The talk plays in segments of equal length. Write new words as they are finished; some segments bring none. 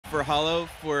for Hollow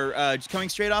for coming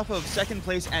straight off of second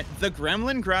place at the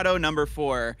Gremlin Grotto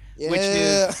 #4, which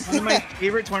is one of my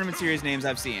favorite tournament series names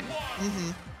I've seen.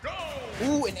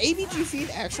 Ooh, and ABG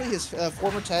Fiend, actually, his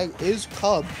former tag is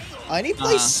Cub. And he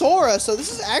plays Sora, so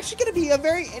this is actually going to be a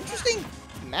very interesting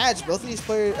match. Both of these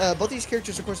players, both of these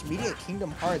characters, of course, meeting at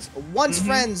Kingdom Hearts. Once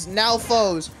friends, now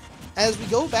foes. As we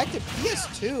go back to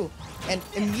PS2, and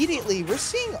immediately we're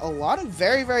seeing a lot of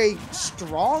very, very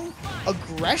strong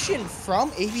aggression from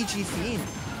ABG Fiend.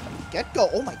 Get-go.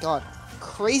 Oh my god.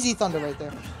 Crazy thunder right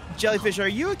there. Jellyfish, are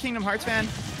you a Kingdom Hearts fan?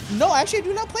 No, actually, I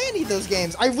do not play any of those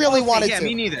games. I really wanted to. Yeah,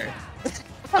 me neither.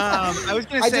 I was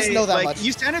gonna say, just know that like, much.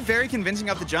 you sounded very convincing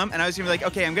off the jump, and I was gonna be like,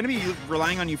 okay, I'm gonna be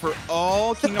relying on you for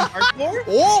all Kingdom Hearts lore.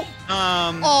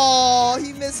 Oh,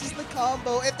 he misses the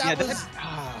combo. If that was,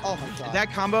 oh my god,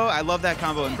 that combo, I love that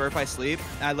combo in Burp I Sleep.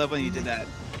 I love when you did that.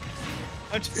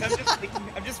 I'm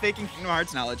just faking Kingdom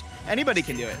Hearts knowledge. Anybody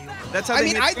can do it. That's how.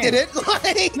 I did it.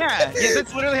 Like, yeah,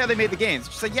 that's literally how they made the games.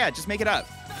 Just like, yeah, just make it up.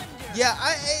 Yeah,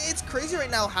 it's crazy right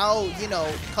now how, you know,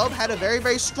 Cub had a very,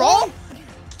 very strong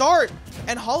start,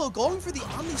 and Hollow going for the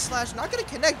Omni Slash, not going to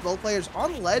connect. Both players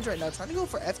on the ledge right now, trying to go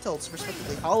for F-tilts,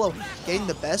 respectively. Hollow getting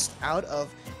the best out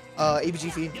of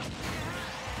ABG Fiend.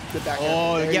 Good back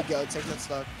air. There you go, take that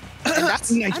stock. And that's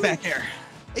nice back air.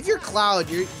 If you're Cloud,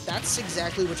 that's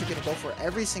exactly what you're going to go for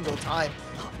every single time.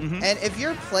 And if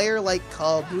you're a player like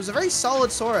Cub, who's a very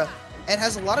solid Sora, and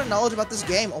has a lot of knowledge about this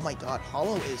game, oh my god,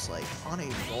 Hollow is like on a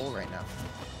roll right now.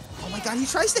 Oh my god, he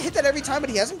tries to hit that every time, but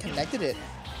he hasn't connected it.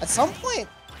 At some point,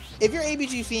 if you're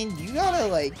ABG Fiend, you gotta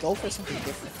like go for something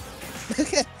different.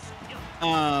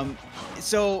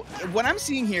 So what I'm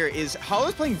seeing here is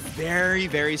Hollow's playing very,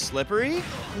 very slippery.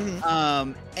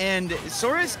 And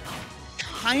Sora's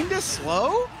kinda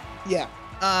slow. Yeah.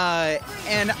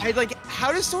 And I like,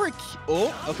 how does Sora,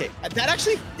 oh, okay, that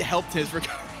actually helped his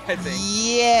recovery, I think.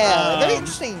 Yeah, very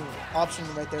interesting option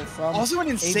right there from also an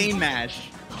insane ABG. mash.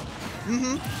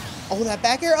 Oh, that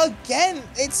back air again.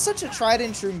 It's such a tried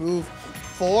and true move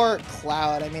for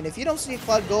Cloud. I mean, if you don't see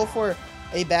Cloud go for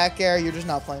a back air, you're just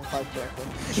not playing Cloud correctly.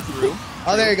 True.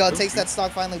 Oh, there you go. Takes that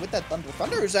stock finally with that Thunder.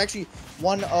 Thunder is actually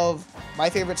one of my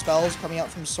favorite spells coming out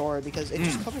from Sora because it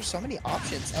just covers so many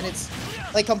options, and it's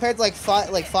like compared to like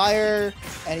fire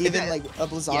and even like a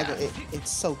Blizzaga, it's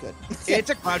so good. It's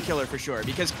a Cloud killer for sure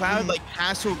because Cloud like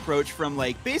has to approach from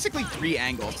like basically 3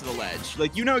 angles to the ledge.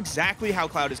 Like you know exactly how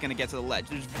Cloud is going to get to the ledge.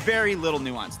 There's very little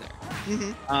nuance there.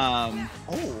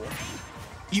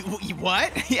 You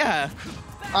what? Yeah.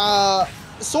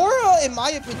 Sora, in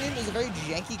my opinion, is a very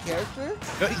janky character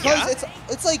because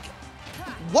it's like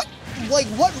what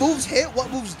moves hit, what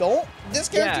moves don't. This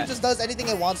character just does anything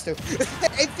it wants to.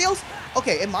 It feels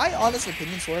okay. In my honest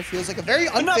opinion, Sora feels like a very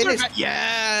unfinished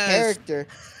character.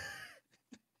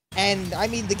 And I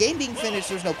mean, the game being finished,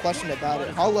 there's no question about it.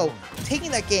 Hollow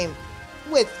taking that game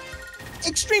with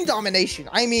extreme domination.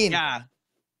 I mean,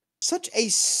 such a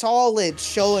solid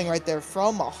showing right there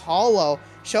from Hollow,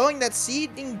 showing that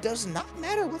seeding does not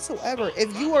matter whatsoever.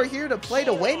 If you are here to play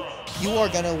to win, you are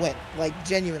gonna win, like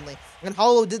genuinely. And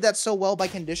Hollow did that so well by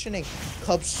conditioning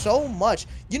Cub so much.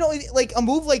 You know, like a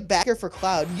move like back air for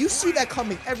Cloud, you see that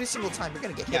coming every single time. You're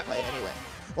gonna get hit by it anyway.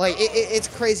 Like it's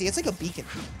crazy. It's like a beacon.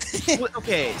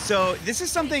 Okay, so this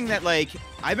is something that like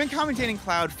I've been commentating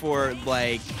Cloud for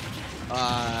like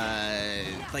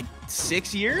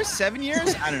 6 years, 7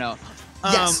 years, I don't know.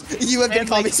 Yes, you have been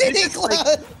commentating Cloud.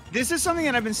 Like, this is something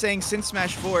that I've been saying since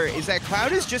Smash 4 is that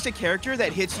Cloud is just a character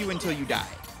that hits you until you die.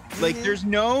 Like there's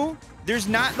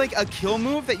not like a kill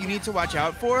move that you need to watch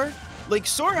out for. Like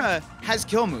Sora has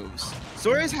kill moves.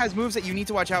 Sora has moves that you need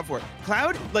to watch out for.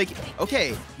 Cloud, like,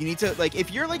 okay, you need to, like, if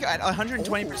you're like at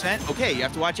 120%, okay, you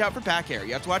have to watch out for back air.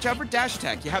 You have to watch out for dash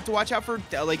attack. You have to watch out for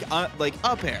like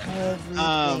up air.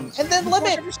 And then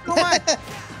limit.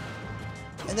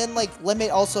 And then like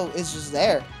limit also is just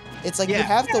there. It's like you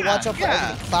have to watch out for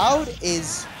everything. Cloud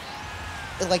is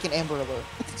like an Amber Alert.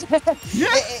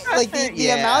 Like the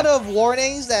amount of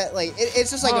warnings that like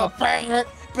it's just like a bang,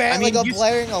 bang, like a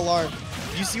blaring alarm.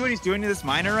 You see what he's doing to this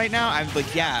miner right now? I'm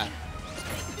like, yeah.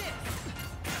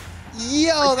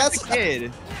 Yo, that's a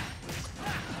kid.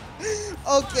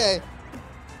 Okay.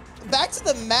 Back to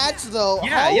the match though.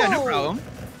 Yeah, no problem.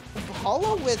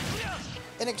 Hollow with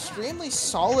an extremely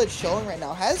solid showing right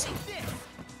now. Has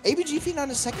ABG Fiend on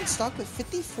his second stock with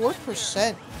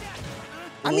 54%.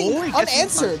 I mean,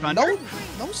 unanswered.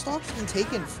 No stock's been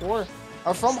taken from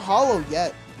Hollow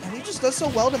yet. And he just does so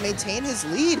well to maintain his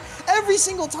lead every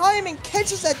single time and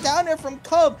catches that down there from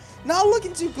Cub. Not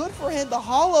looking too good for him. The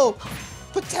Hollow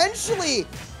potentially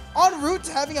en route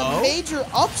to having a major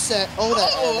upset. Oh,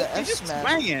 that F smash.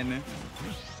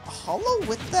 Hollow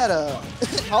with that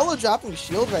Hollow dropping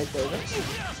shield right there. Very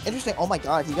interesting. Oh my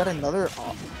god, he got another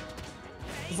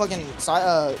fucking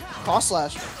cross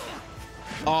slash.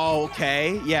 Oh,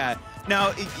 okay. Yeah.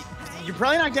 Now, you're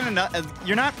probably not gonna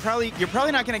you're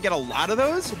probably not gonna get a lot of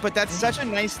those, but that's such a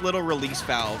nice little release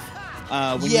valve.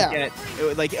 When you get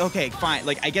like, okay, fine,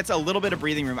 like I get a little bit of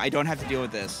breathing room. I don't have to deal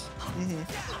with this.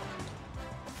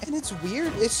 And it's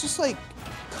weird. It's just like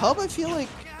Cub. I feel like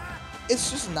it's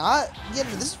just not. Yeah,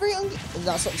 this is very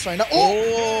not something. Sorry, no.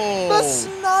 Oh, the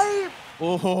snipe.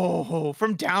 Oh,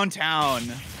 from downtown.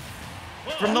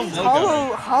 From the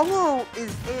logo. Hollow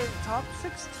is in top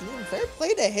 16. Fair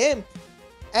play to him.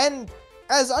 And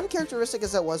as uncharacteristic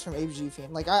as that was from ABG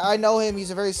Fiend, like I know him.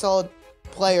 He's a very solid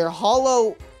player.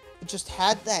 Hollow just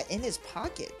had that in his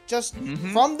pocket. Just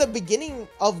from the beginning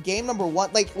of game number 1,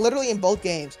 like literally in both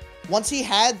games. Once he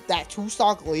had that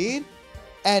 2-stock lead,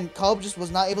 and Cub just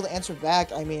was not able to answer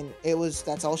back. I mean,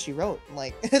 that's all she wrote.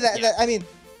 Like I mean,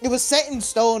 it was set in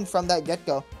stone from that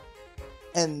get-go.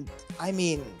 And I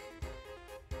mean,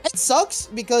 it sucks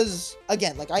because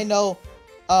again, like I know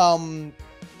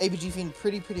ABG Fiend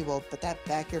pretty well, but that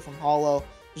back air from Hollow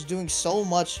was doing so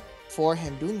much for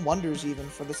him, doing wonders even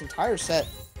for this entire set.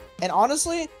 And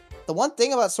honestly, the one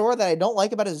thing about Sora that I don't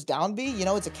like about his down B, you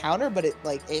know, it's a counter, but it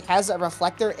has a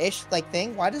reflector-ish like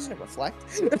thing. Why doesn't it reflect?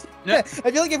 I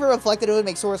feel like if it reflected, it would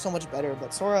make Sora so much better.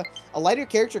 But Sora, a lighter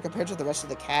character compared to the rest of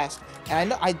the cast,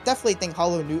 and I definitely think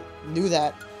Hollow knew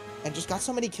that, and just got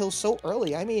so many kills so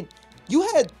early. I mean, you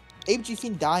had ABG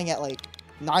Fiend dying at like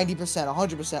 90%,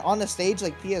 100% on the stage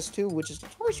like PS2, which is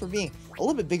notorious for being a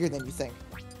little bit bigger than you think.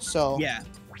 So yeah,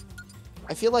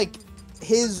 I feel like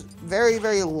his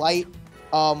very light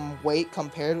weight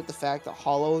compared with the fact that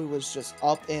Hollow was just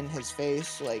up in his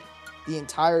face like the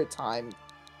entire time,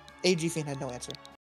 ABG Fiend had no answer.